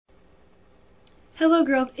Hello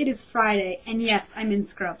girls, it is Friday, and yes, I'm in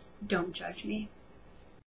scrubs. Don't judge me.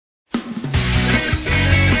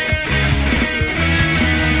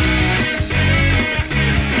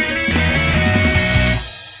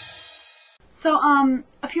 So,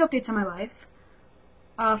 a few updates on my life.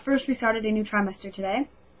 First, we started a new trimester today,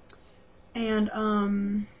 and,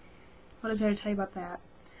 what is there to tell you about that?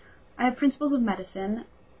 I have principles of medicine,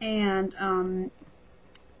 and,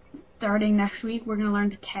 starting next week, we're going to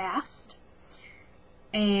learn to cast,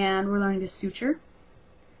 and we're learning to suture.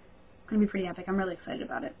 It's going to be pretty epic. I'm really excited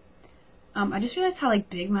about it. I just realized how,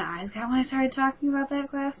 big my eyes got when I started talking about that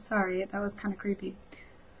class. Sorry, that was kind of creepy.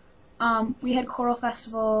 We had choral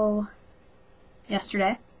festival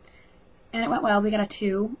yesterday, and it went well. We got a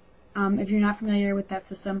 2. If you're not familiar with that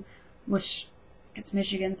system, which it's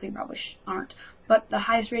Michigan, so you probably aren't, but the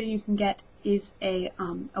highest rating you can get is a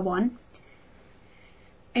 1.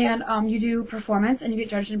 And you do performance, and you get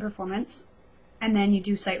judged in performance, and then you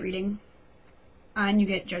do sight reading, and you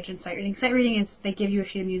get judged in sight reading. Sight reading is they give you a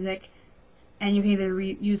sheet of music, and you can either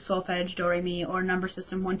use solfege, do, re, mi, or number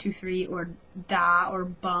system 1, 2, 3, or da, or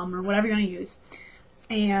bum, or whatever you want to use.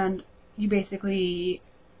 And you basically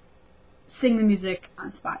sing the music on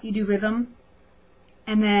the spot. You do rhythm,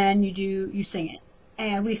 and then you sing it.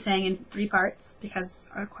 And we sang in 3 parts, because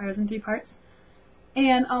our choir is in 3 parts.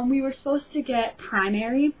 And we were supposed to get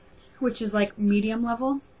primary, which is like medium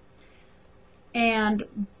level.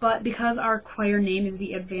 But because our choir name is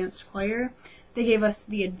the advanced choir, they gave us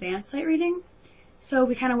the advanced sight reading. So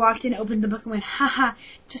we kind of walked in, opened the book, and went, haha,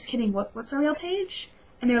 just kidding, what's our real page?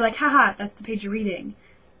 And they were like, haha, that's the page you're reading.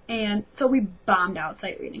 And so we bombed out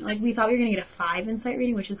sight reading. We thought we were going to get a 5 in sight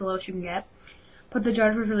reading, which is the lowest you can get. But the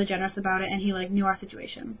judge was really generous about it, and he, knew our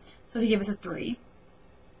situation. So he gave us a 3.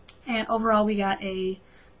 And overall, we got a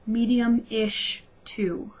medium-ish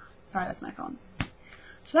 2. Sorry, that's my phone.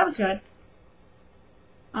 So that was good.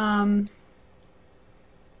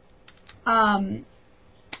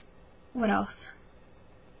 What else?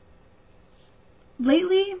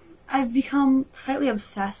 Lately, I've become slightly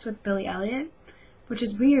obsessed with Billy Elliot, which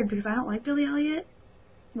is weird because I don't like Billy Elliot.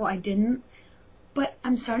 Well, I didn't, but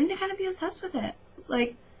I'm starting to kind of be obsessed with it.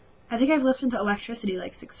 I think I've listened to Electricity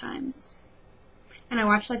 6 times. And I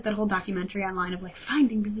watched that whole documentary online of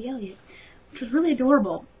Finding Billy Elliot, which was really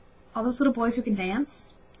adorable. All those little boys who can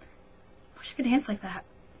dance. I wish I could dance like that.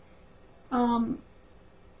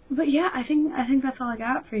 But yeah, I think that's all I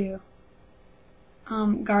got for you.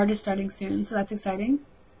 Guard is starting soon, so that's exciting.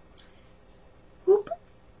 Whoop.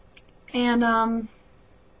 And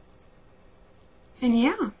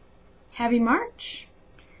yeah, happy March.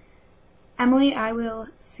 Emily, I will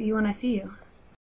see you when I see you.